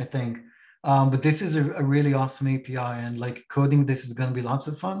 I think. But this is a really awesome API, and like coding this is going to be lots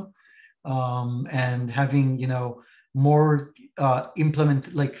of fun. And having, you know, more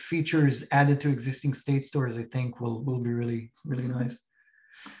implement like features added to existing state stores, I think will be really, really nice.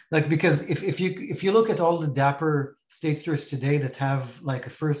 Like, because if you look at all the Dapr state stores today that have like a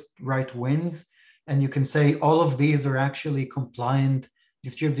first right wins, and you can say all of these are actually compliant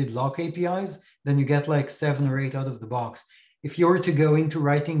distributed lock APIs, then you get like 7 or 8 out of the box. If you were to go into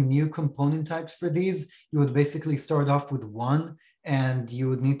writing new component types for these, you would basically start off with 1, and you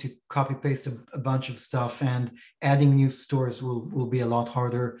would need to copy paste a bunch of stuff, and adding new stores will be a lot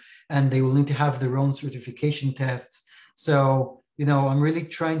harder, and they will need to have their own certification tests. So, you know, I'm really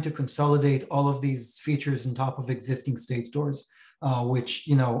trying to consolidate all of these features on top of existing state stores, which,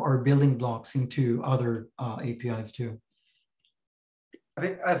 you know, are building blocks into other APIs too.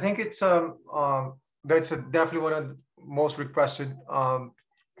 I think it's that's definitely one of the most requested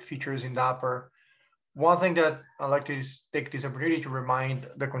features in Dapr. One thing that I'd like to take this opportunity to remind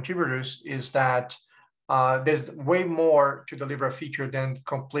the contributors is that there's way more to deliver a feature than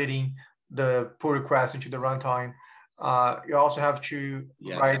completing the pull request into the runtime. You also have to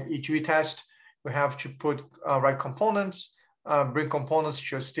write E2E test. We have to write components, bring components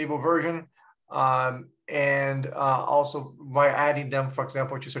to a stable version, and also by adding them, for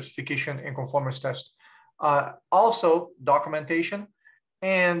example, to certification and conformance test. Also documentation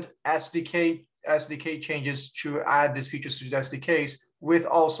and SDK changes to add these features to the SDKs with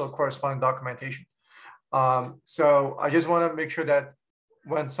also corresponding documentation. So I just want to make sure that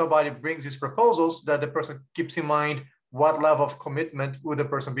when somebody brings these proposals, that the person keeps in mind what level of commitment would the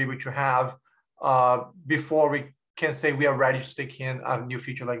person be able to have before we can say we are ready to take in a new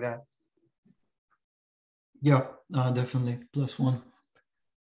feature like that. Yeah, definitely +1.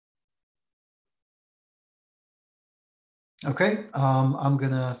 Okay, I'm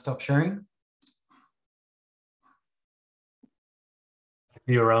gonna stop sharing.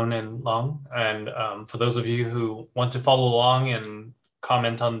 Yaron and Long, and for those of you who want to follow along and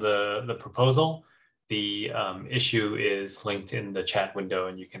comment on the proposal, the issue is linked in the chat window,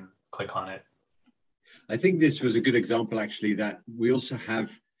 and you can click on it. I think this was a good example, actually, that we also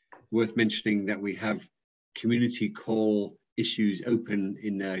have, worth mentioning, that we have community call issues open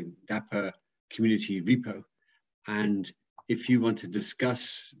in the Dapr community repo. And if you want to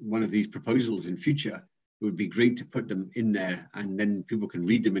discuss one of these proposals in future, it would be great to put them in there, and then people can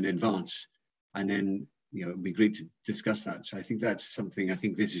read them in advance. And then, you know, it'd be great to discuss that. So I think that's something, I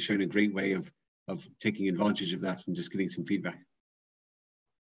think this is showing a great way of taking advantage of that and just getting some feedback.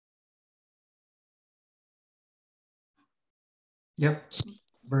 Yep,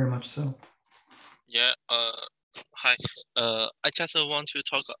 very much so. Yeah. Hi. I just want to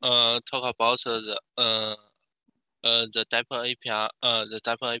talk about the Dapr API. The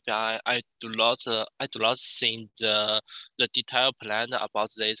Dapr API. I do not think the detailed plan about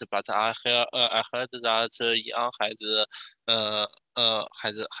this, but I heard that Ian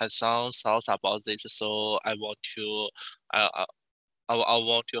has some thoughts about this. So I want to I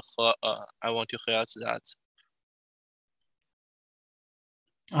want to hear that.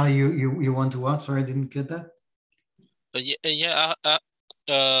 You want to what? Sorry, I didn't get that. I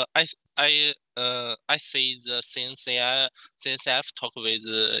see the CNCF talk with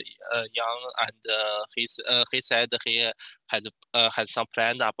Yang, and he said he has some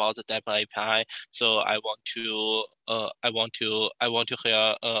plan about the Dapr API. So I want to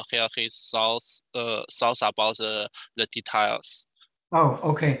hear his thoughts about the details. Oh,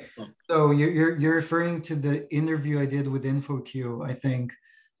 okay. So you're referring to the interview I did with InfoQ, I think,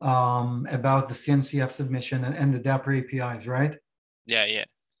 about the CNCF submission and the Dapr APIs, right? Yeah, yeah.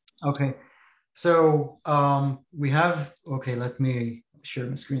 Okay. So we have, okay, let me share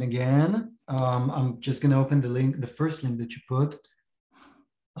my screen again. I'm just going to open the link, the first link that you put.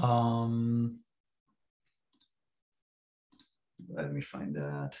 Let me find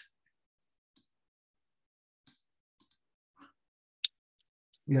that.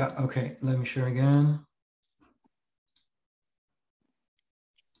 Yeah, okay, let me share again.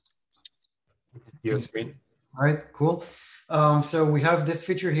 Your screen. All right, cool. So we have this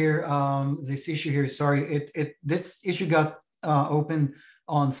feature here, this issue here, sorry, this issue got opened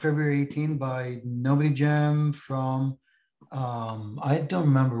on February 18 by Nobody Jam from, I don't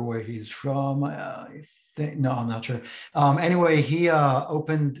remember where he's from. No, I'm not sure. Anyway, he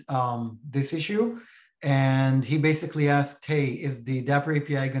opened this issue and he basically asked, hey, is the Dapr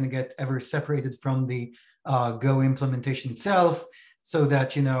API going to get ever separated from the Go implementation itself? So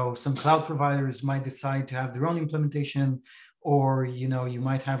that, you know, some cloud providers might decide to have their own implementation, or, you know, you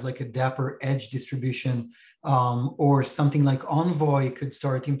might have like a Dapr edge distribution, or something like Envoy could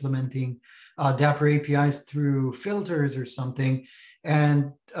start implementing Dapr APIs through filters or something.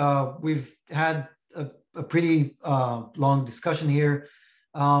 And we've had a pretty long discussion here.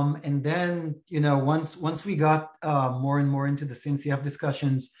 And then, you know, once we got more and more into the CNCF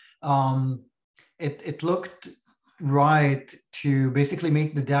discussions, it looked right to basically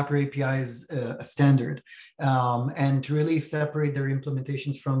make the Dapr APIs a standard, and to really separate their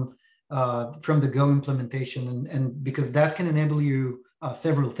implementations from the Go implementation, and because that can enable you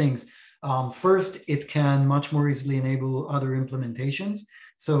several things. First, it can much more easily enable other implementations.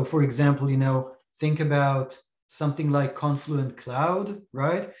 So, for example, you know, think about something like Confluent Cloud,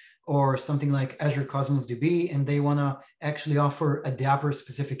 right? Or something like Azure Cosmos DB, and they want to actually offer a Dapr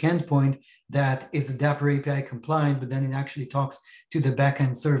specific endpoint that is a Dapr API compliant, but then it actually talks to the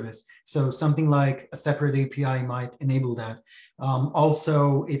backend service. So something like a separate API might enable that.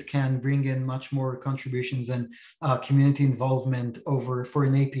 Also, it can bring in much more contributions and community involvement for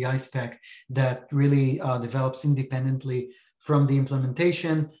an API spec that really develops independently from the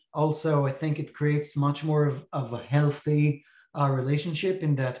implementation. Also, I think it creates much more of a healthy relationship,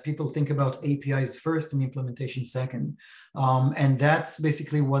 in that people think about APIs first and implementation second. And that's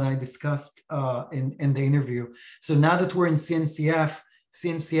basically what I discussed in the interview. So now that we're in CNCF,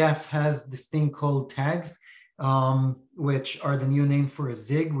 CNCF has this thing called tags, which are the new name for a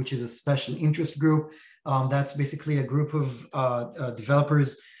ZIG, which is a special interest group. That's basically a group of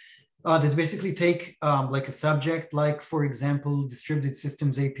developers that basically take like a subject, like, for example, distributed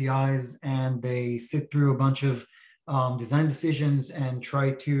systems APIs, and they sit through a bunch of design decisions and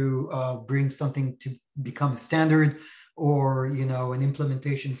try to bring something to become a standard, or, you know, an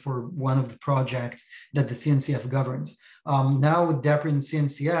implementation for one of the projects that the CNCF governs. Now with Dapr and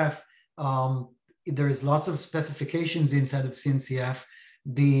CNCF, there's lots of specifications inside of CNCF.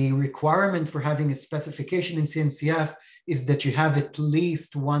 The requirement for having a specification in CNCF is that you have at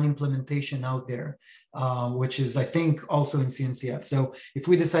least one implementation out there, which is, I think, also in CNCF. So if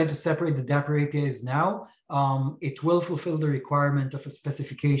we decide to separate the Dapr APIs now, it will fulfill the requirement of a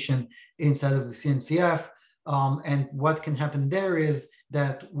specification inside of the CNCF. And what can happen there is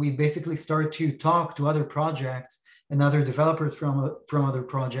that we basically start to talk to other projects and other developers from other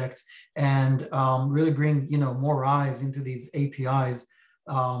projects, and really bring, you know, more eyes into these APIs,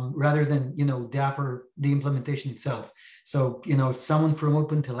 rather than, you know, Dapr, the implementation itself. So, you know, if someone from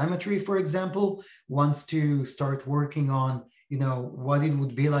OpenTelemetry, for example, wants to start working on, you know, what it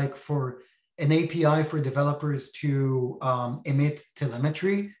would be like for an API for developers to emit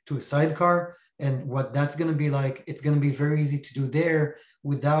telemetry to a sidecar, and what that's going to be like, it's going to be very easy to do there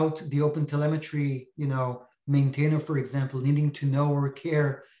without the OpenTelemetry, you know, maintainer, for example, needing to know or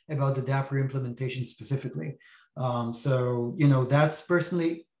care about the Dapr implementation specifically. So, you know, that's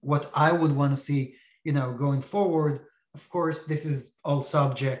personally what I would want to see, you know, going forward. Of course, this is all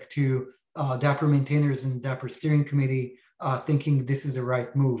subject to Dapr maintainers and Dapr steering committee thinking this is a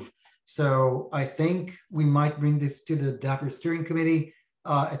right move. So I think we might bring this to the Dapr steering committee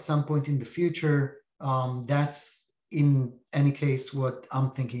at some point in the future. That's in any case what I'm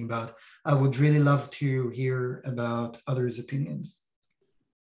thinking about. I would really love to hear about others' opinions.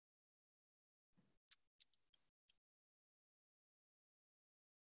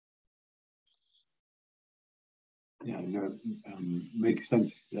 Yeah, no, makes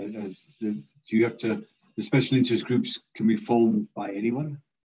sense. Do you have to, the special interest groups can be formed by anyone?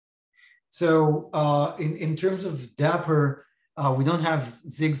 So in terms of Dapr, we don't have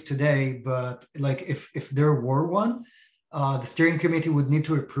ZIGs today, but like if there were one, the steering committee would need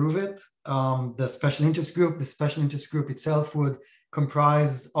to approve it. The special interest group itself would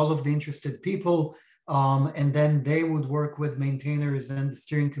comprise all of the interested people. and then they would work with maintainers and the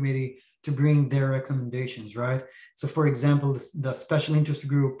steering committee to bring their recommendations, right? So for example, the special interest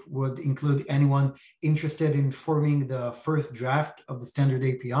group would include anyone interested in forming the first draft of the standard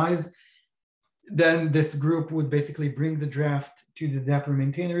APIs. Then this group would basically bring the draft to the Dapr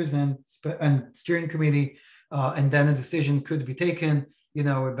maintainers and steering committee, and then a decision could be taken,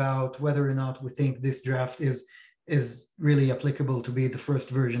 about whether or not we think this draft is really applicable to be the first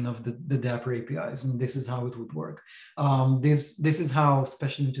version of the Dapr APIs, and this is how it would work. This is how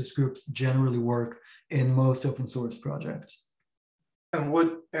special interest groups generally work in most open source projects. And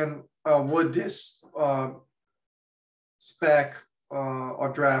would this spec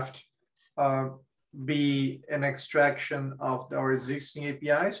or draft be an extraction of our existing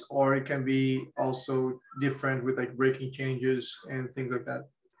APIs, or it can be also different with like breaking changes and things like that?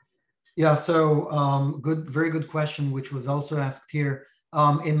 Yeah, so very good question, which was also asked here.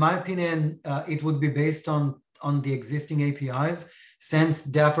 In my opinion, it would be based on the existing APIs. Since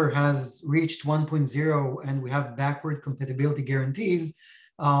Dapr has reached 1.0 and we have backward compatibility guarantees,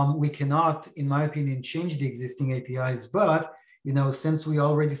 we cannot, in my opinion, change the existing APIs. But since we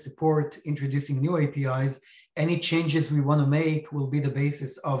already support introducing new APIs, any changes we want to make will be the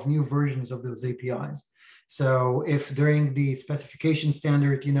basis of new versions of those APIs. So if during the specification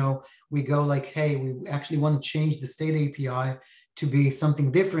standard, we go like, hey, we actually want to change the state API to be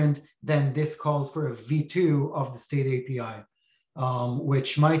something different, then this calls for a V2 of the state API,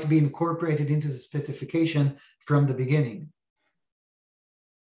 which might be incorporated into the specification from the beginning.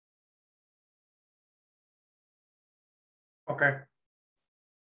 Okay.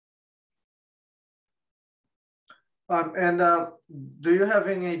 Do you have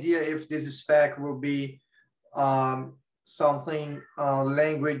any idea if this spec will be something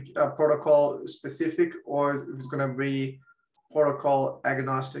language protocol specific, or if it's going to be protocol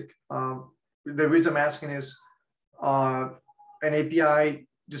agnostic? The reason I'm asking is an API,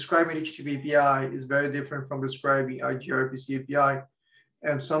 describing HTTP API is very different from describing a gRPC API.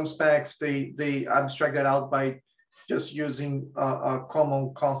 And some specs, they abstract that out by just using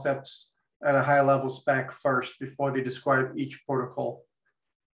common concepts at a high level spec first before they describe each protocol.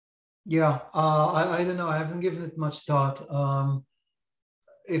 Yeah, I don't know. I haven't given it much thought.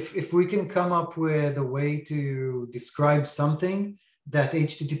 If we can come up with a way to describe something that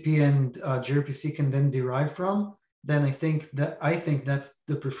HTTP and gRPC can then derive from, then I think that's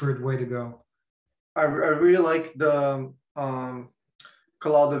the preferred way to go. I really like the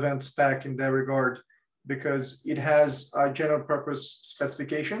cloud event spec in that regard, because it has a general purpose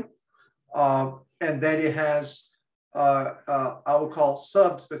specification, and then it has I would call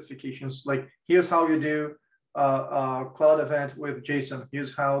sub specifications, like here's how you do cloud event with JSON,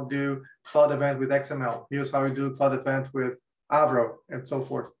 here's how to do cloud event with XML, here's how you do cloud event with Avro, and so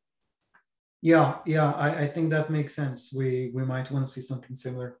forth. Yeah, I think that makes sense. We might want to see something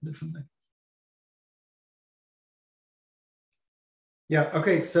similar, definitely. Yeah,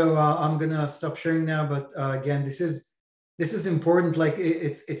 okay, so I'm gonna stop sharing now, but again, this is important. Like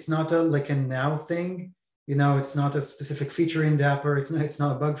it's not like a now thing. It's not a specific feature in Dapr. It's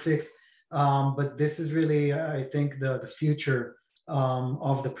not a bug fix, but this is really, I think, the future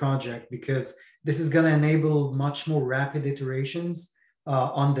of the project, because this is going to enable much more rapid iterations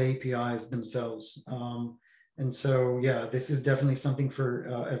on the APIs themselves. And so, yeah, this is definitely something for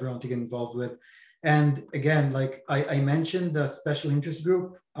everyone to get involved with. And again, like I mentioned, the special interest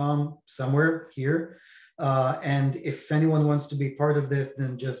group somewhere here. And if anyone wants to be part of this,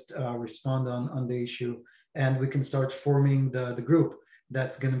 then just respond on the issue, and we can start forming the group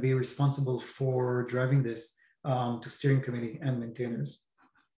that's going to be responsible for driving this to steering committee and maintainers.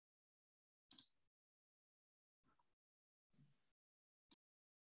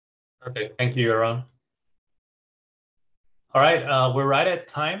 Perfect. Thank you, Yaron. All right, we're right at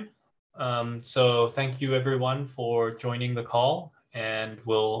time. So thank you everyone for joining the call, and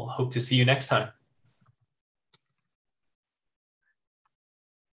we'll hope to see you next time.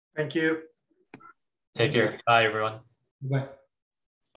 Thank you. Take care. Bye, everyone. Bye.